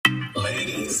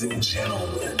Ladies and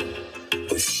gentlemen,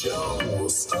 the show will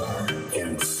start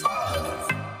in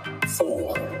 5,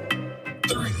 4,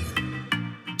 3,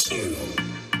 2,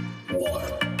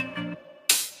 1.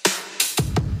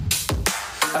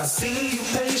 I see you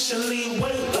patiently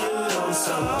waiting on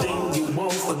something you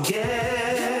won't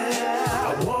forget.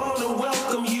 I want to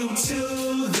welcome you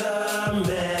to the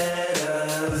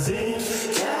Medicine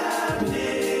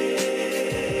Cabinet.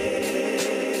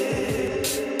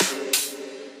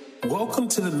 Welcome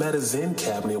to the Medicine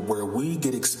Cabinet, where we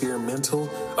get experimental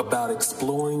about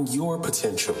exploring your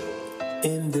potential.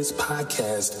 In this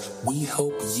podcast, we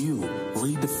help you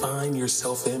redefine your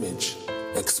self-image,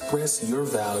 express your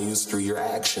values through your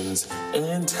actions,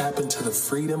 and tap into the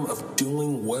freedom of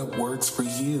doing what works for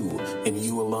you and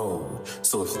you alone.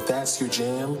 So if that's your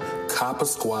jam, cop a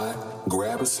squat,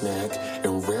 grab a snack,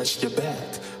 and rest your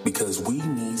back, because we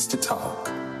needs to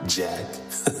talk, Jack.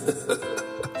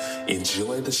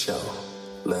 Enjoy the show.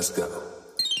 Let's go.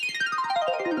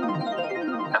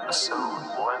 Episode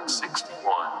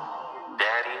 161,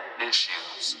 Daddy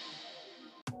Issues.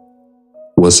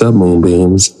 What's up,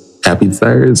 Moonbeams? Happy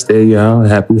Thursday, y'all.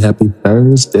 Happy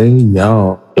Thursday,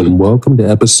 y'all. And welcome to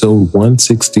episode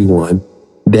 161,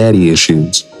 Daddy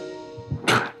Issues.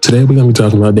 Today we're going to be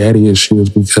talking about daddy issues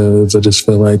because I just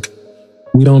feel like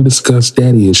we don't discuss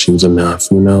daddy issues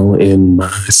enough, in my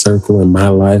circle, in my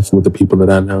life, with the people that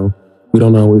I know. We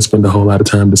don't always spend a whole lot of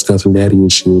time discussing daddy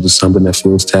issues. It's something that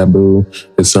feels taboo.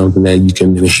 It's something that you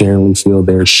can inherently feel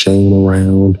there's shame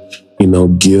around,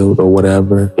 guilt or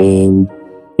whatever. And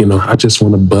I just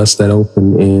want to bust that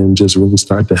open and just really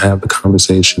start to have the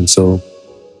conversation. So,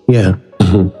 yeah.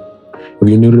 If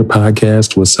you're new to the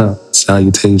podcast, what's up?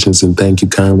 Salutations and thank you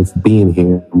kindly for being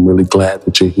here. I'm really glad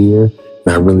that you're here.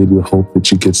 And I really do hope that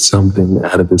you get something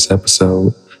out of this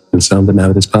episode and something out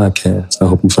of this podcast. I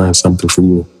hope you find something for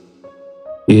you.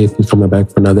 If you're coming back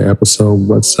for another episode,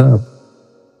 what's up?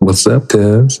 What's up,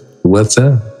 cuz? What's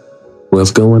up?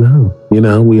 What's going on?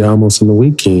 We almost in the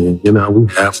weekend. We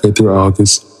halfway through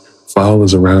August. Fall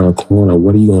is around the corner.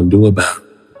 What are you going to do about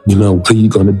it? What are you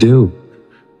going to do?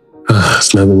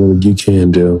 It's nothing really you can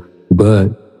do. But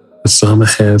the summer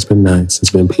has been nice.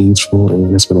 It's been peaceful, and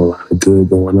there's been a lot of good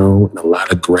going on and a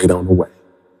lot of great on the way.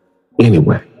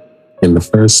 Anyway, in the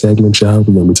first segment, y'all,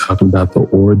 we're going to be talking about the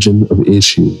origin of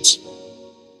issues.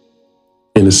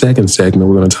 In the second segment,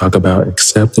 we're going to talk about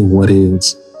accepting what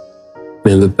is.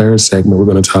 And in the third segment, we're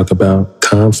going to talk about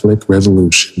conflict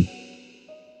resolution.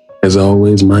 As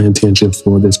always, my intention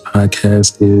for this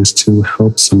podcast is to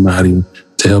help somebody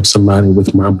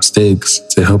with my mistakes,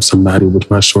 to help somebody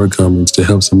with my shortcomings, to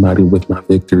help somebody with my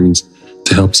victories,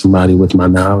 to help somebody with my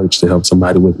knowledge, to help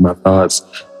somebody with my thoughts,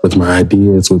 with my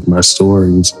ideas, with my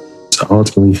stories, to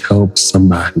ultimately help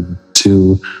somebody,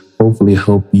 to hopefully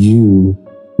help you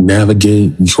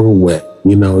navigate your way,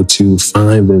 to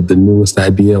find the newest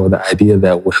idea or the idea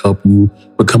that will help you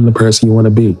become the person you want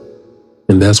to be.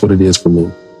 And that's what it is for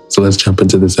me. So let's jump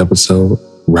into this episode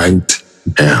right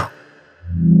now.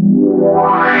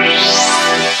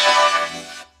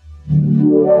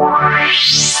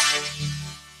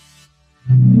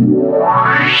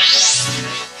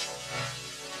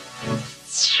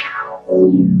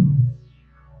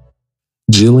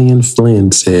 Jillian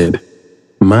Flynn said,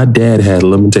 "My dad had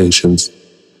limitations.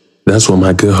 That's what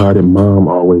my good-hearted mom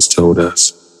always told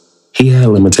us. He had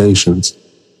limitations,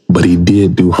 but he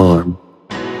did do harm."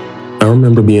 I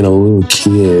remember being a little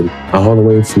kid, all the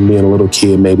way from being a little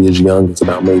kid, maybe as young as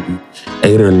about maybe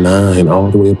 8 or 9,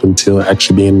 all the way up until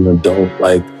actually being an adult.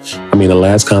 The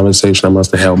last conversation I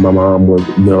must have had with my mom was,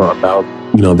 about,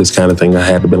 this kind of thing. I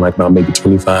had to be about maybe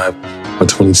 25 or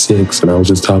 26. And I was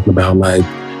just talking about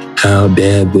how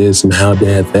dad this and how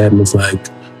dad that. And it's well,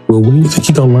 when do you think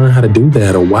he's going to learn how to do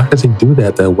that? Or why does he do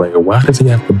that way? Or why does he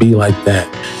have to be like that?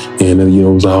 And, it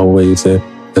was always that.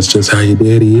 That's just how your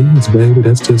daddy is, baby.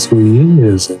 That's just who he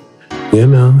is. And,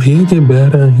 he'll get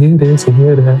better, hear this and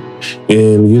hear that.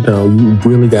 And, you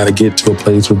really got to get to a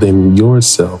place within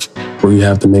yourself where you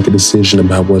have to make a decision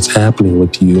about what's happening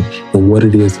with you and what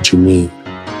it is that you need.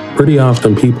 Pretty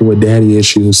often, people with daddy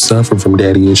issues suffer from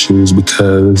daddy issues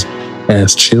because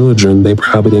as children, they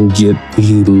probably didn't get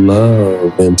the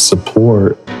love and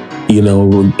support,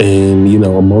 and,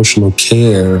 emotional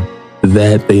care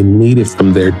that they needed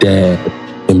from their dad.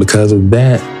 And because of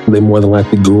that, they more than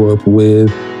likely grew up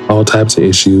with all types of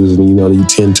issues. And, you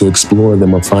tend to explore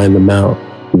them or find them out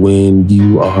when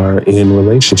you are in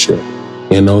relationship.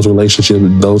 And those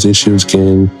issues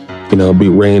can, be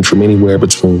range from anywhere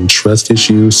between trust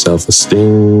issues,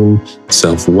 self-esteem,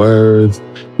 self-worth,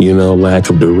 lack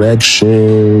of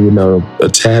direction,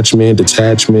 attachment,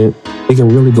 detachment. It can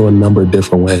really go a number of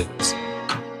different ways.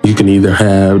 You can either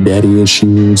have daddy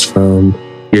issues from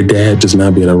your dad just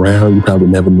not being around. You probably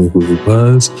never knew who he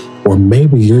was. Or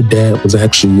maybe your dad was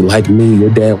actually like me. Your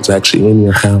dad was actually in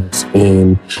your house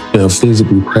and,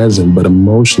 physically present, but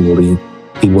emotionally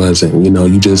he wasn't.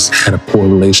 You just had a poor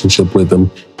relationship with him,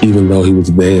 even though he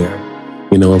was there.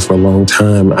 And for a long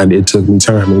time, it took me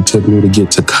time. It took me to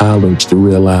get to college to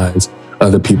realize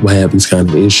other people have these kind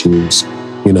of issues,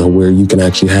 where you can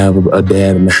actually have a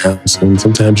dad in the house and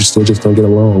sometimes you still just don't get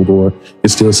along, or it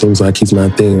still seems like he's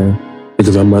not there.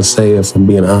 Because I must say, if I'm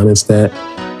being honest, that,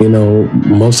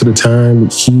 most of the time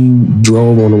he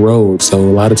drove on the road. So a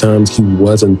lot of times he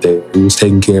wasn't there. He was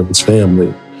taking care of his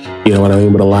family. You know what I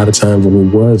mean? But a lot of times when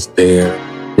he was there,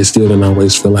 it still didn't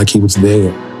always feel like he was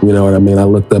there. You know what I mean? I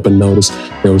looked up and noticed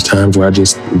there was times where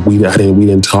we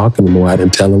didn't talk anymore. I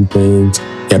didn't tell him things.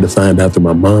 He had to find out through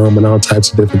my mom and all types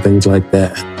of different things like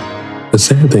that. The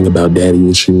sad thing about daddy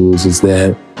issues is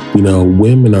that,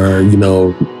 women are,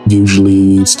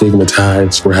 usually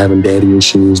stigmatized for having daddy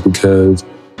issues because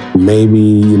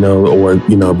maybe,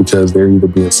 because they're either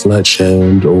being slut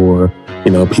shamed or,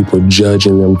 people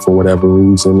judging them for whatever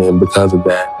reason. And because of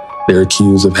that, they're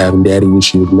accused of having daddy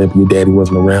issues. Maybe your daddy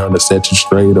wasn't around to set you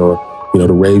straight or,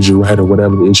 to raise you right or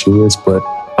whatever the issue is. But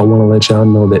I want to let y'all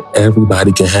know that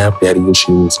everybody can have daddy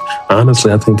issues.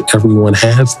 Honestly, I think everyone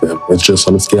has them. It's just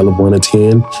on a scale of 1 to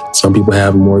 10. Some people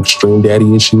have more extreme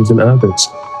daddy issues than others.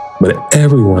 But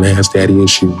everyone has daddy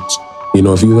issues.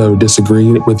 If you've ever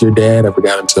disagreed with your dad, ever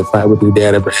got into a fight with your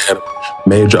dad, ever had a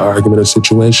major argument or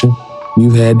situation,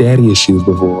 you've had daddy issues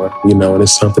before, and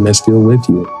it's something that's still with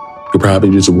you. You're probably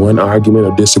just one argument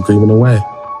or disagreement away.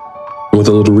 With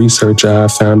a little research, I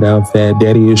found out that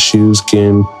daddy issues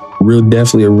can real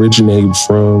definitely originate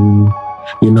from,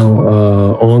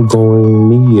 ongoing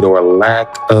need or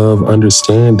lack of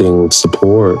understanding,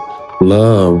 support,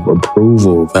 love,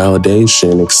 approval,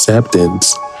 validation,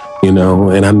 acceptance,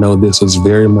 and I know this was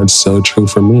very much so true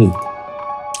for me.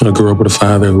 I grew up with a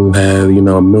father who had,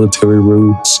 military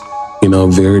roots,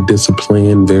 very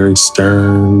disciplined, very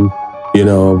stern,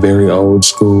 very old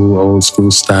school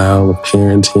style of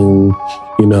parenting,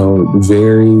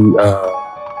 very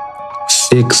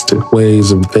fixed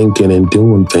ways of thinking and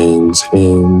doing things.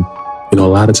 And, a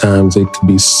lot of times it could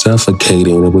be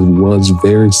suffocating. It was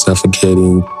very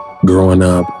suffocating growing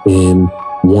up and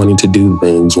wanting to do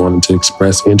things, wanting to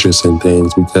express interest in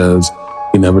things, because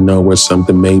you never know where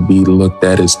something may be looked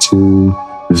at as too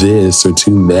this or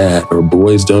to that, or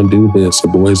boys don't do this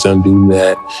or boys don't do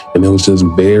that. And it was just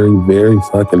very, very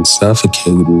fucking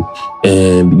suffocating.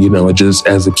 And, it just,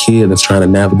 as a kid that's trying to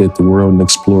navigate the world and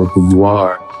explore who you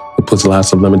are, it puts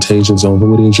lots of limitations on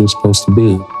who it is you're supposed to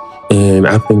be. And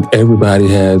I think everybody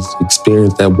has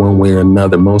experienced that one way or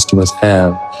another. Most of us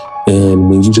have. And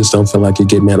when you just don't feel like you're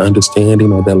getting that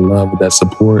understanding or that love or that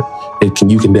support,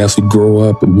 you can definitely grow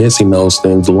up missing those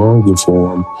things, longing for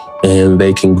them, and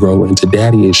they can grow into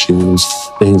daddy issues,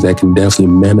 things that can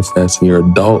definitely manifest in your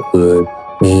adulthood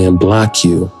and block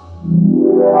you.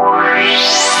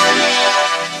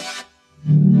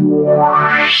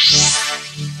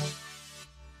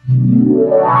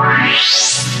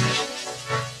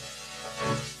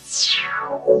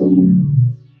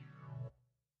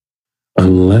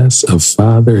 Unless a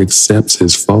father accepts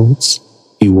his faults,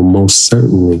 he will most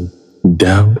certainly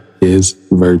doubt his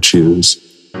virtues.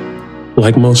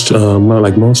 Like most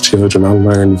children, I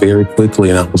learned very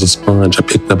quickly, and I was a sponge. I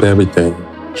picked up everything.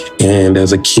 And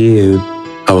as a kid,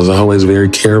 I was always very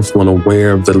careful and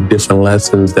aware of the different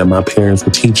lessons that my parents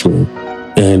would teach me.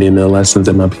 And in the lessons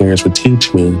that my parents would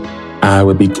teach me, I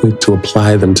would be quick to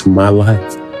apply them to my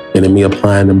life. And in me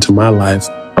applying them to my life,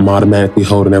 I'm automatically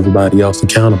holding everybody else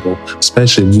accountable,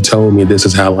 especially if you told me this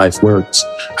is how life works.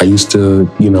 I used to,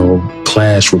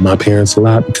 clash with my parents a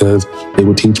lot because they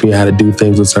would teach me how to do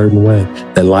things a certain way,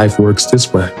 that life works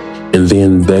this way. And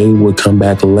then they would come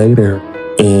back later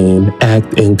and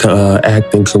act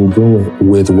incongruent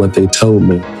with what they told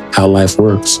me, how life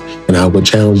works. And I would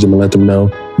challenge them and let them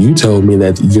know, you told me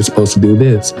that you're supposed to do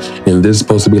this, and this is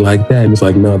supposed to be like that. And it's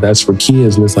like, no, that's for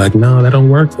kids. And it's like, no, that don't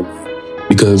work for me.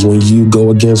 Because when you go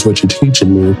against what you're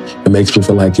teaching me, it makes me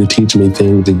feel like you're teaching me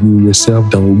things that you yourself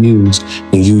don't use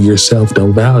and you yourself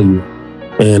don't value.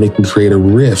 And it can create a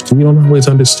rift. And you don't always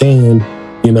understand,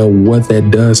 what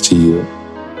that does to you.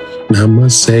 And I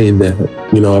must say that,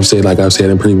 I've said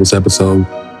in previous episodes,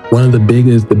 one of the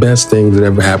best things that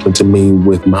ever happened to me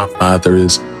with my father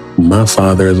is my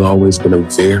father has always been a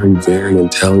very, very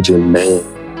intelligent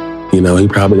man. You know, he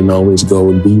probably didn't always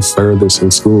go the furthest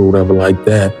in school, whatever like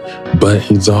that, but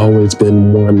he's always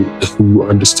been one who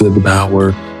understood the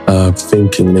power of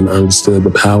thinking and understood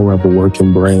the power of a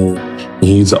working brain.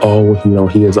 He's always,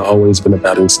 he has always been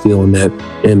about instilling that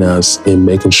in us and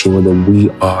making sure that we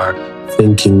are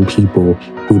thinking people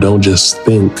who don't just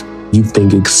think, you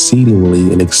think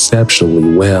exceedingly and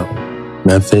exceptionally well.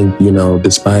 And I think,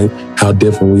 despite how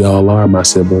different we all are, my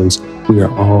siblings, we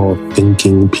are all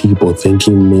thinking people,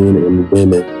 thinking men and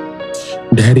women.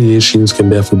 Daddy issues can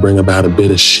definitely bring about a bit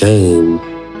of shame.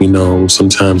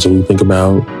 Sometimes when you think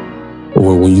about,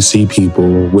 or when you see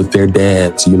people with their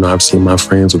dads, I've seen my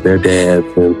friends with their dads,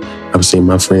 and I've seen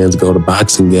my friends go to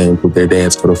boxing games with their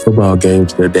dads, go to football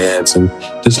games with their dads, and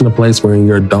just in a place where in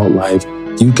your adult life,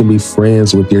 you can be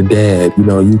friends with your dad.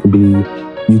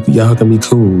 Y'all can be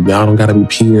cool. Y'all don't gotta be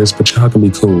peers, but y'all can be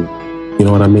cool. You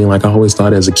know what I mean? Like, I always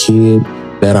thought as a kid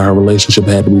that our relationship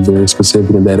had to be very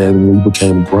specific, and that as we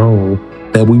became grown,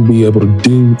 that we'd be able to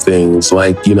do things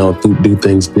like, do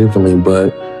things differently.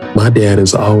 But my dad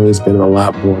has always been a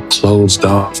lot more closed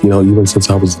off, even since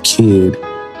I was a kid.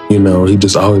 He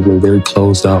just always been very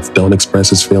closed off, don't express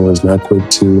his feelings, not quick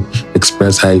to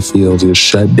express how he feels. He's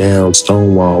shut down,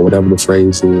 stonewall, whatever the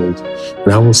phrase is.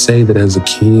 And I will say that as a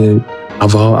kid,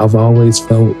 I've always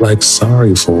felt like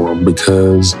sorry for him,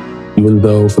 because even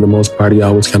though for the most part he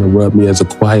always kind of rubbed me as a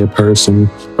quiet person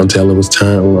until it was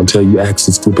time, until you asked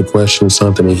a stupid question or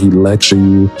something and he'd lecture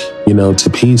you, to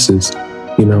pieces,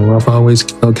 I've always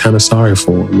felt kind of sorry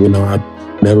for him. I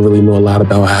never really knew a lot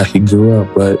about how he grew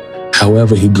up, but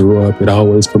however he grew up, it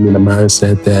always put me in the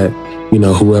mindset that,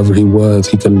 whoever he was,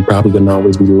 he probably couldn't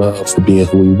always be loved for being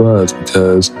who he was,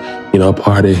 because,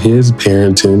 part of his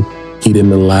parenting, he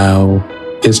didn't allow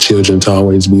his children to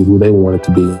always be who they wanted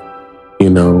to be,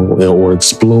 or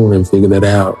explore and figure that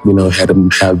out, had them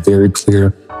have very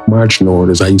clear marching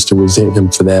orders. I used to resent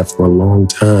him for that for a long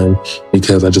time,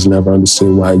 because I just never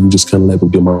understood why you just couldn't let me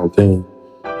do my own thing.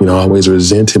 I always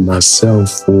resented myself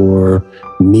for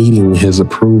needing his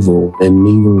approval and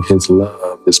needing his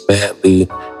love as badly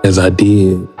as I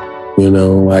did.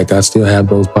 Like, I still have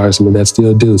those parts of me that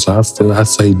still do. So I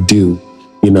say do,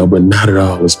 but not at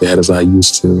all as bad as I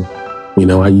used to.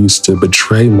 I used to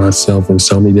betray myself in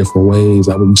so many different ways.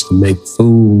 I used to make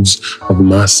fools of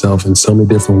myself in so many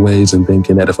different ways, and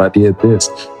thinking that if I did this,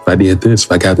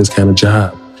 if I got this kind of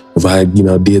job, if I,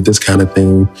 did this kind of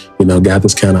thing, got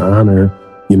this kind of honor,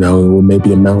 it would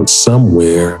maybe amount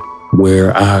somewhere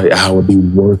where I would be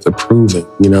worth approving.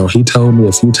 He told me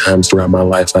a few times throughout my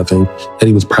life, I think, that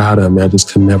he was proud of me. I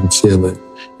just could never feel it.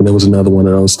 And there was another one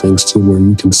of those things too, where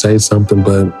you can say something,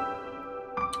 but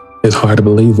it's hard to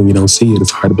believe when you don't see it.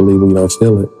 It's hard to believe when you don't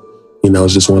feel it.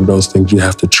 It's just one of those things you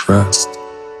have to trust.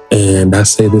 And I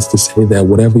say this to say that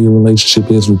whatever your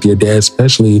relationship is with your dad,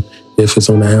 especially if it's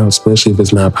on the house, especially if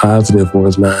it's not positive or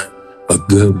it's not a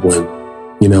good one,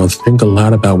 think a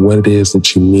lot about what it is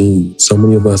that you need. So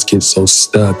many of us get so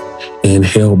stuck and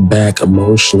held back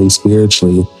emotionally,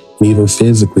 spiritually, and even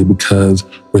physically, because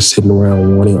we're sitting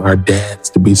around wanting our dads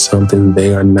to be something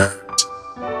they are not.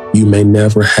 You may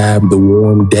never have the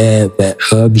warm dad that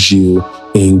hugs you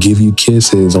and give you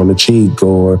kisses on the cheek,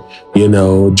 or,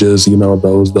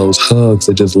 those hugs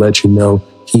that just let you know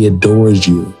he adores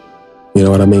you. You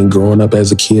know what I mean? Growing up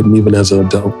as a kid and even as an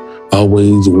adult, I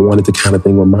always wanted the kind of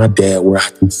thing with my dad where I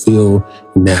can feel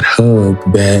in that hug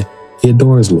that he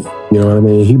adores me. You know what I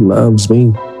mean? He loves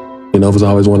me. It was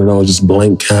always one of those just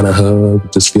blank kind of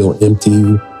hug, just feel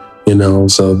empty.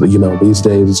 So, these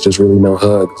days it's just really no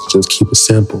hugs, just keep it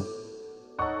simple.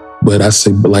 But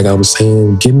like I was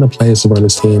saying, get in a place of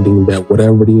understanding that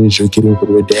whatever it is you're getting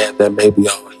from your dad, that may be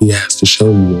all he has to show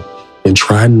you. And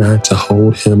try not to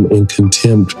hold him in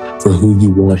contempt for who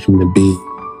you want him to be.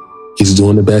 He's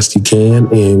doing the best he can,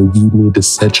 and you need to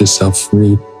set yourself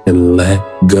free and let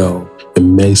go. It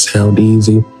may sound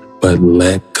easy, but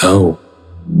let go.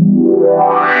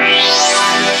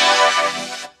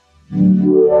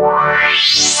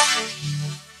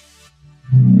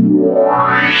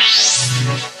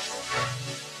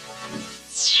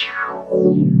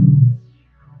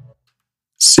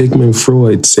 Sigmund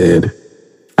Freud said,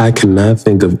 "I cannot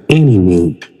think of any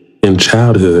need in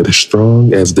childhood as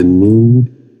strong as the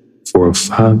need for a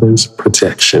father's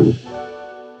protection."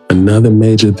 Another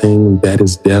major thing that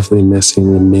is definitely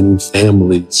missing in many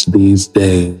families these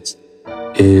days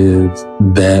is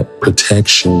that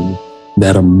protection,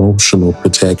 that emotional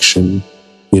protection,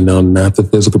 not the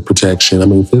physical protection. I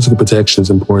mean, physical protection is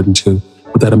important too,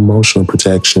 but that emotional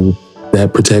protection,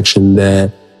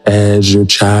 that as your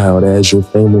child, as your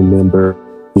family member,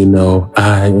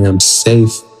 I am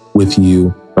safe with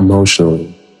you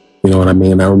emotionally. You know what I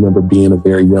mean? I remember being a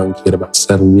very young kid, about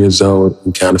 7 years old,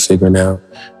 and kind of figuring out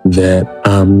that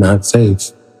I'm not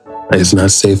safe. It's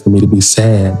not safe for me to be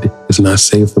sad. It's not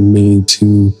safe for me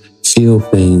to feel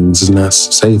things. It's not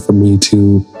safe for me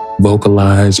to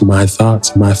vocalize my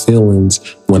thoughts, my feelings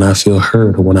when I feel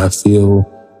hurt or when I feel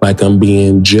like I'm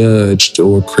being judged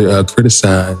or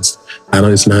criticized.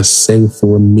 It's not safe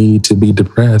for me to be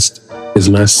depressed. It's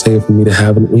not safe for me to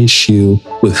have an issue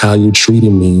with how you're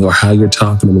treating me or how you're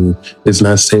talking to me. It's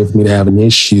not safe for me to have an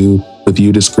issue with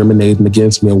you discriminating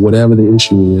against me or whatever the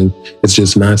issue is. It's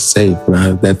just not safe.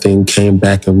 And that thing came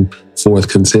back and forth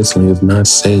consistently. It's not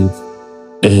safe.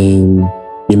 And,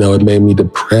 it made me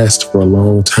depressed for a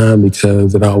long time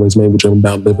because it always made me dream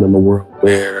about living in a world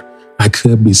where I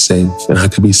could be safe and I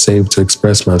could be safe to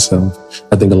express myself.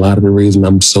 I think a lot of the reason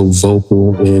I'm so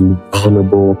vocal and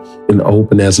vulnerable and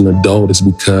open as an adult is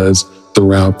because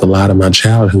throughout a lot of my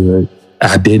childhood,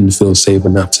 I didn't feel safe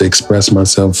enough to express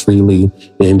myself freely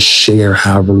and share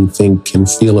how I really think and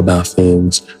feel about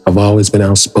things. I've always been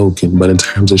outspoken, but in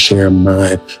terms of sharing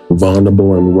my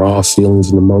vulnerable and raw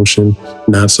feelings and emotion,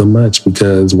 not so much,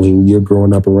 because when you're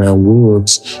growing up around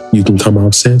wolves, you can come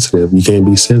off sensitive. You can't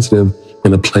be sensitive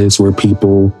in a place where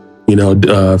people,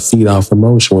 feed off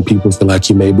emotion, where people feel like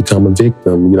you may become a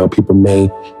victim. People may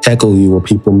heckle you or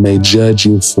people may judge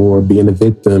you for being a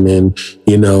victim and,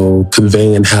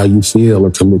 conveying how you feel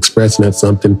or expressing that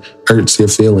something hurts your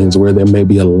feelings, where there may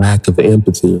be a lack of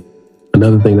empathy.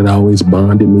 Another thing that always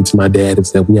bonded me to my dad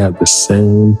is that we have the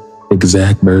same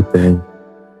exact birthday.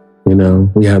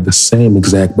 We have the same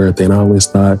exact birthday. And I always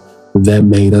thought that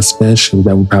made us special.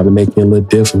 That would probably make me a little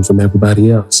different from everybody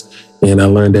else. And I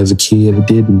learned as a kid it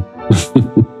didn't.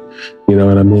 You know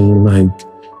what I mean?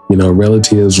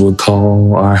 Relatives would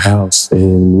call our house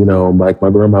and, like my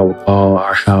grandma would call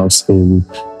our house and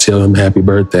tell him happy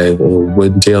birthday and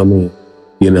wouldn't tell me,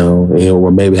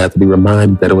 or maybe have to be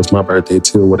reminded that it was my birthday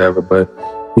too or whatever. But,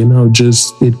 I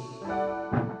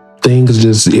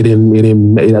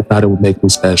thought it would make me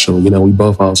special. We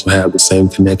both also have the same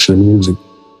connection to music.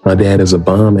 My dad is a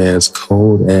bomb-ass,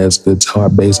 cold-ass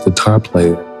bass guitar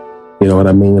player. You know what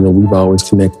I mean? And we've always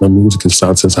connected on music and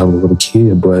stuff since I was a little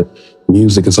kid, but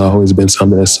music has always been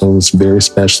something that's so very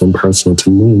special and personal to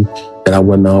me that I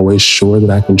wasn't always sure that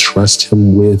I can trust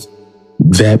him with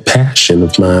that passion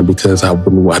of mine, because I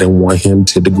didn't want him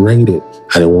to degrade it.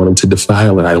 I didn't want him to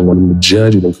defile it. I didn't want him to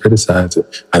judge it and criticize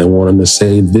it. I didn't want him to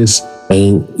say this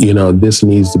ain't, this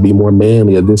needs to be more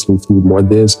manly, or this needs to be more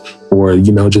this, or,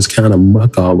 just kind of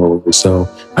muck all over. So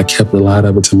I kept a lot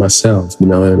of it to myself,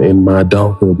 and in my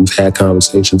adulthood, we've had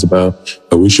conversations about,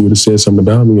 I wish you would have said something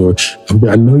about me, or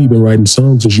I know you've been writing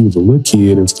songs since you was a little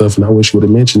kid and stuff, and I wish you would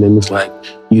have mentioned it. And it's like,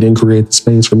 you didn't create the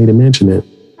space for me to mention it.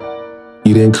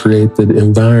 You didn't create the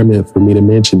environment for me to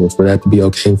mention it, for that to be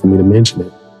okay for me to mention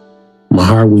it. My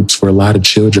heart weeps for a lot of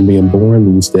children being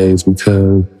born these days,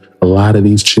 because a lot of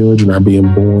these children are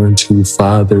being born to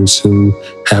fathers who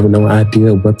have no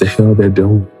idea what the hell they're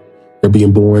doing. They're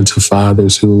being born to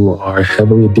fathers who are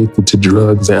heavily addicted to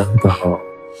drugs and alcohol.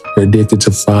 They're addicted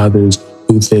to fathers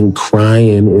who think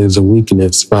crying is a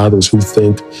weakness, fathers who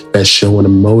think that showing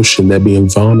emotion, that being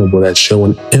vulnerable, that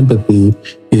showing empathy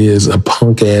is a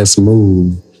punk-ass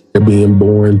move. They're being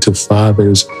born to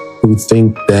fathers who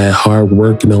think that hard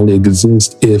work can only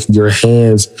exist if your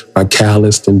hands are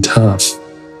calloused and tough.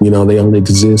 They only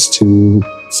exist to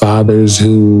fathers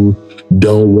who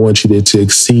don't want you to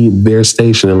exceed their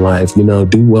station in life.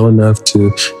 Do well enough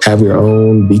to have your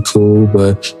own, be cool,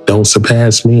 but don't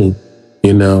surpass me.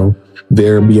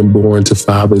 They're being born to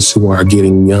fathers who are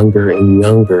getting younger and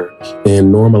younger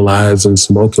and normalizing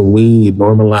smoking weed,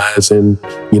 normalizing,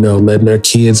 letting their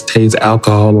kids taste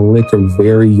alcohol and liquor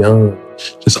very young.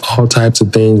 Just all types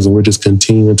of things. And we're just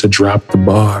continuing to drop the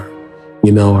bar.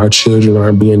 Our children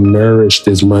aren't being nourished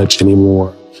as much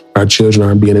anymore. Our children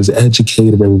aren't being as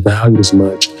educated and valued as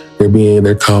much. They're being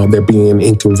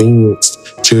inconvenienced.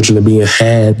 Children are being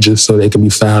had just so they can be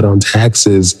filed on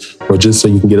taxes, or just so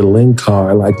you can get a link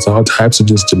card. It's all types of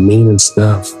just demeaning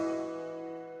stuff.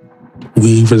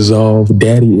 We resolve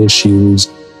daddy issues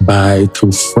by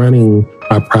confronting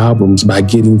our problems, by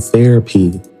getting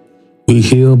therapy. We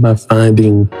heal by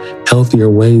finding healthier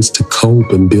ways to cope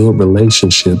and build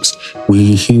relationships.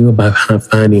 We heal by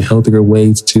finding healthier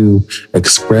ways to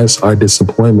express our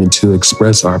disappointment, to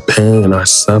express our pain and our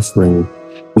suffering.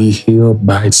 We heal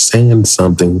by saying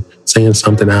something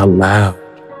out loud.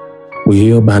 We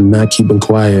heal by not keeping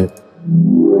quiet.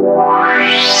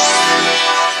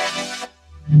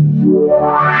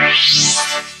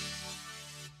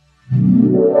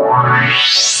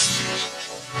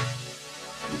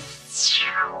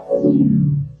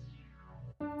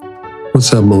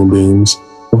 What's up, Moonbeams?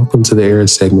 Welcome to the Air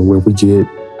segment where we get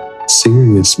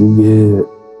serious, we get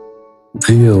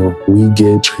real, we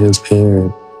get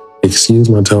transparent. Excuse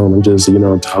my tone, I'm just,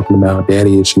 talking about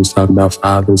daddy issues, talking about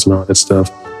fathers and all that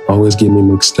stuff. Always get me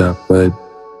mixed up, but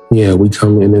yeah, we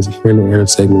come in here in the Air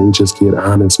segment, we just get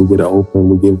honest, we get open,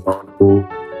 we get vulnerable,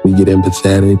 we get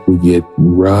empathetic, we get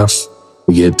rough,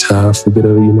 we get tough, we get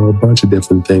a bunch of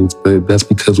different things, but that's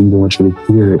because we want you to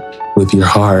hear it with your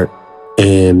heart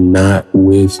and not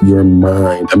with your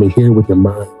mind. I mean, hear it with your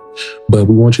mind, but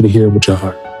we want you to hear it with your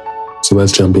heart. So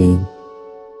let's jump in.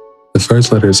 The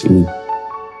first letter is E.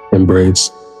 Embrace.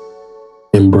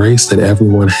 Embrace that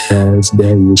everyone has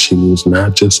daddy issues,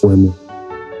 not just women.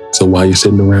 So while you're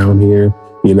sitting around here,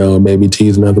 maybe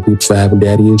teasing other people for having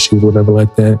daddy issues, whatever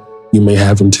like that, you may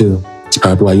have them too. It's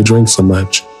probably why you drink so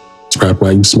much. It's probably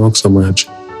why you smoke so much.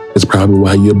 It's probably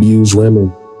why you abuse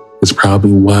women. It's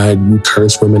probably why you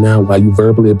curse women out, why you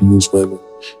verbally abuse women.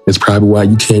 It's probably why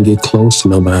you can't get close to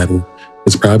nobody.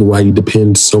 It's probably why you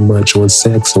depend so much on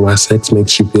sex and why sex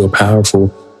makes you feel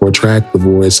powerful or attractive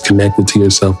or is connected to your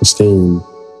self-esteem.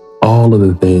 All of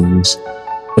the things.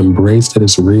 Embrace that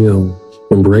it's real.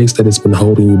 Embrace that it's been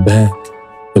holding you back.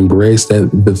 Embrace that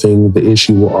the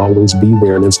issue will always be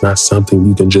there and it's not something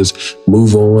you can just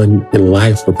move on in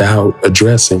life without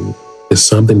addressing. It's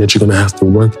something that you're going to have to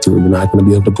work through. You're not going to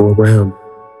be able to go around.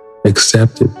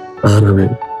 Accept it, honor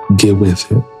it, get with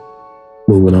it.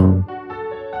 Moving on.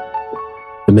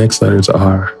 The next letters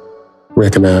are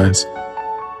recognize.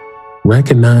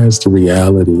 Recognize the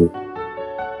reality.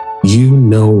 You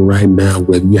know right now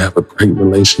whether you have a great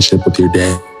relationship with your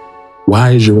dad.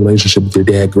 Why is your relationship with your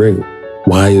dad great?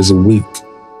 Why is it weak?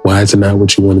 Why is it not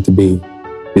what you want it to be?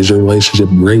 Is your relationship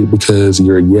great because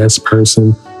you're a yes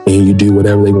person and you do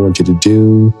whatever they want you to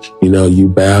do? You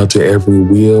bow to every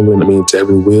will and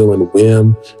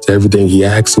whim, to everything he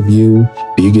asks of you.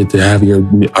 Do you get to have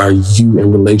are you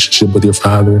in relationship with your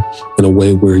father in a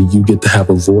way where you get to have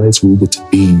a voice, where you get to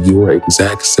be your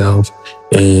exact self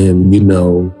and,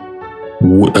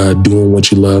 doing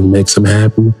what you love makes him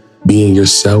happy? Being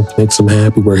yourself makes him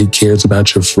happy, where he cares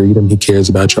about your freedom, he cares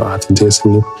about your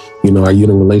authenticity. Are you in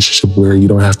a relationship where you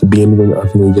don't have to be anything other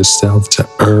than yourself to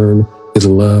earn his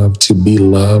love, to be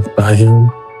loved by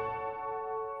him?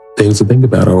 Things to think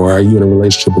about. Or are you in a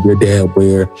relationship with your dad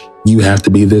where you have to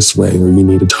be this way, or you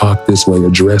need to talk this way, or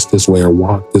dress this way, or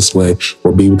walk this way,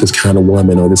 or be with this kind of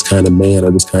woman, or this kind of man, or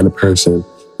this kind of person,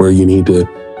 where you need to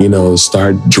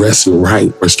start dressing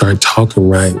right or start talking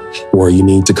right, or you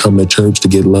need to come to church to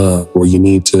get love, or you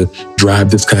need to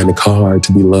drive this kind of car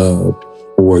to be loved,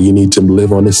 or you need to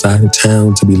live on this side of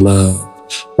town to be loved,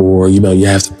 or, you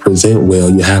have to present well,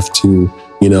 you have to,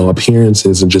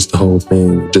 appearances and just the whole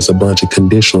thing, just a bunch of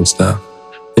conditional stuff.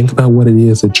 Think about what it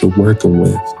is that you're working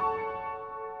with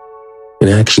and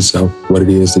ask yourself what it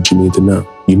is that you need to know.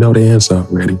 You know the answer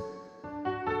already.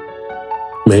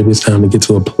 Maybe it's time to get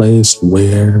to a place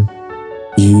where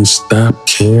you stop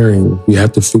caring. You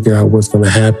have to figure out what's going to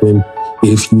happen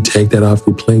if you take that off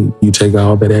your plate. You take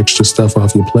all that extra stuff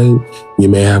off your plate, you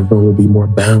may have room to be more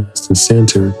balanced and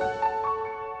centered.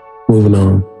 Moving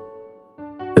on.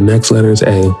 The next letter is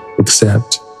A,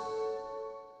 accept.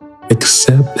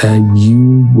 Accept that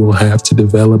you will have to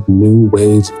develop new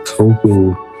ways of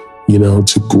coping,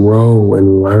 to grow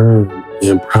and learn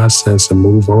and process and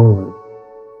move on.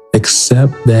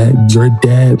 Accept that your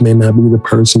dad may not be the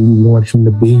person you want him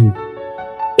to be.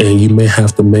 And you may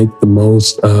have to make the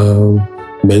most of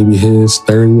maybe his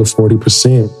 30 or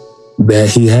 40% that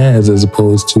he has, as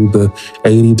opposed to the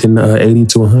 80 to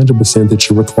 100% that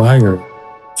you're requiring.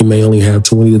 He may only have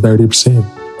 20 to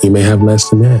 30%. He may have less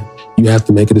than that. You have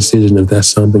to make a decision if that's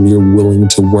something you're willing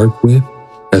to work with,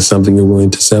 that's something you're willing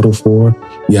to settle for.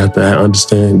 You have to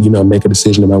understand, make a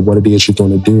decision about what it is you're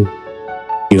going to do.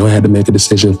 I had to make a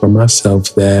decision for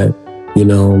myself that,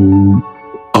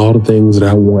 all the things that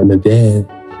I want in a dad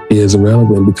is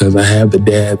irrelevant because I have the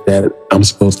dad that I'm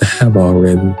supposed to have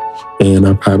already. And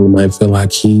I probably might feel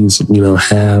like he's,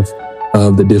 half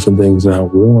of the different things that I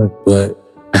want, but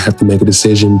I have to make a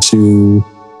decision to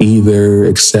either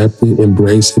accept it,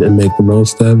 embrace it, and make the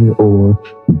most of it, or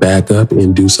back up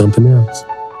and do something else.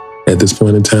 At this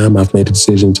point in time, I've made a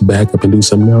decision to back up and do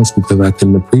something else because I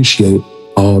can appreciate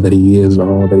all that he is and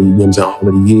all that he gives and all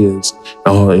that he is,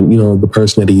 the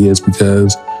person that he is,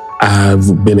 because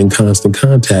I've been in constant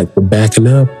contact. But backing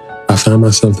up, I found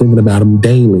myself thinking about him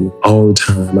daily, all the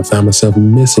time. I found myself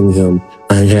missing him.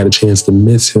 I ain't had a chance to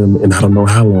miss him in I don't know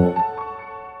how long.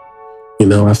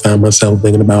 I found myself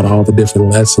thinking about all the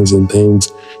different lessons and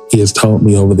things he has taught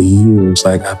me over the years.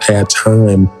 Like, I've had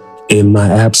time in my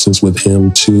absence with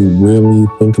him to really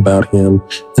think about him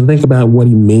and think about what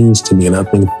he means to me. And I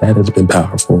think that has been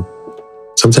powerful.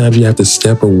 Sometimes you have to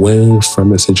step away from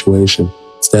the situation,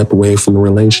 step away from the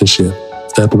relationship,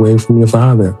 step away from your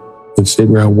father and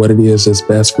figure out what it is that's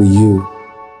best for you.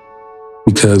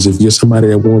 Because if you're somebody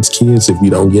that wants kids, if you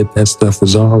don't get that stuff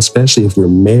resolved, especially if you're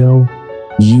male,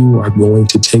 you are going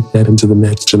to take that into the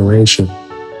next generation.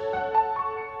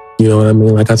 You know what I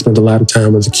mean? Like, I spent a lot of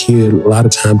time as a kid, a lot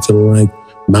of time feeling like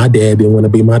my dad didn't want to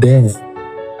be my dad.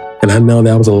 And I know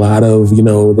that was a lot of,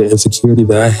 the insecurity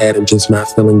that I had and just not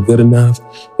feeling good enough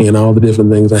and all the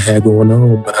different things I had going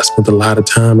on. But I spent a lot of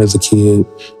time as a kid,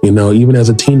 even as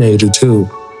a teenager too.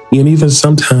 And even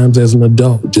sometimes as an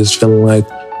adult, just feeling like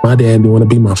my dad didn't want to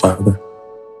be my father.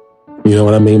 You know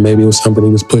what I mean? Maybe it was something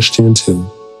he was pushed into,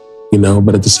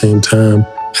 but at the same time,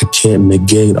 I can't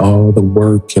negate all the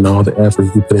work and all the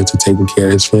effort he put into taking care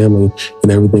of his family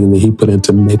and everything that he put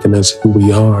into making us who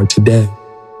we are today.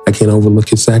 I can't overlook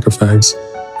his sacrifice.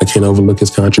 I can't overlook his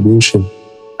contribution.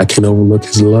 I can't overlook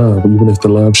his love, even if the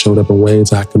love showed up in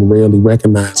ways I can rarely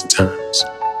recognize at times.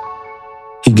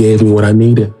 He gave me what I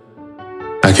needed.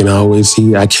 I can't always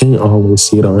see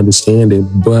it or understand it,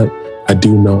 but I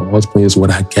do know ultimately it's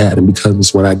what I got. And because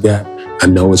it's what I got, I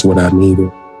know it's what I needed.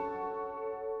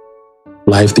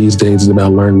 Life these days is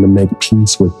about learning to make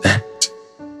peace with that.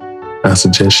 I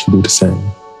suggest you do the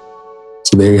same.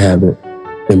 So there you have it.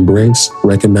 Embrace,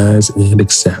 recognize, and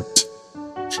accept.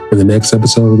 In the next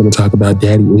episode, we're going to talk about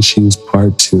Daddy Issues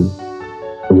Part 2.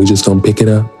 And we're just going to pick it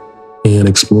up and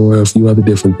explore a few other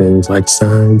different things like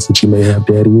signs that you may have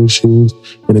daddy issues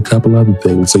and a couple other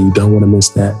things. So you don't want to miss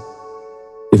that.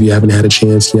 If you haven't had a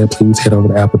chance yet, please head over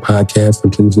to Apple Podcasts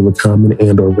and please leave a comment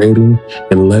and/or rating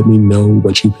and let me know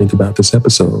what you think about this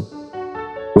episode.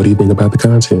 What do you think about the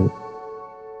content?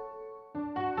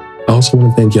 I also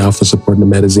want to thank y'all for supporting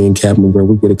the Metazine Cabinet, where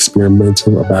we get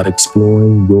experimental about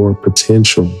exploring your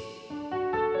potential.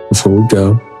 Before we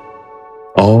go,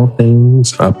 all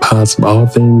things are possible. All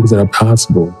things that are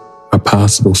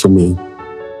possible for me.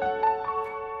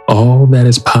 All that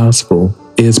is possible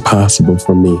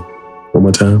for me. One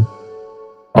more time.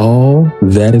 All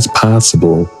that is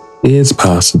possible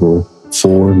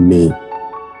for me.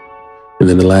 And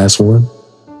then the last one.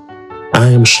 I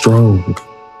am strong.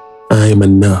 I am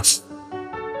enough.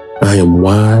 I am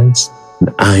wise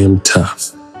and I am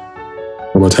tough.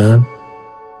 One more time.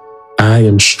 I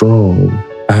am strong.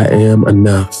 I am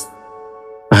enough.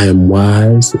 I am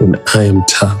wise and I am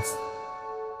tough.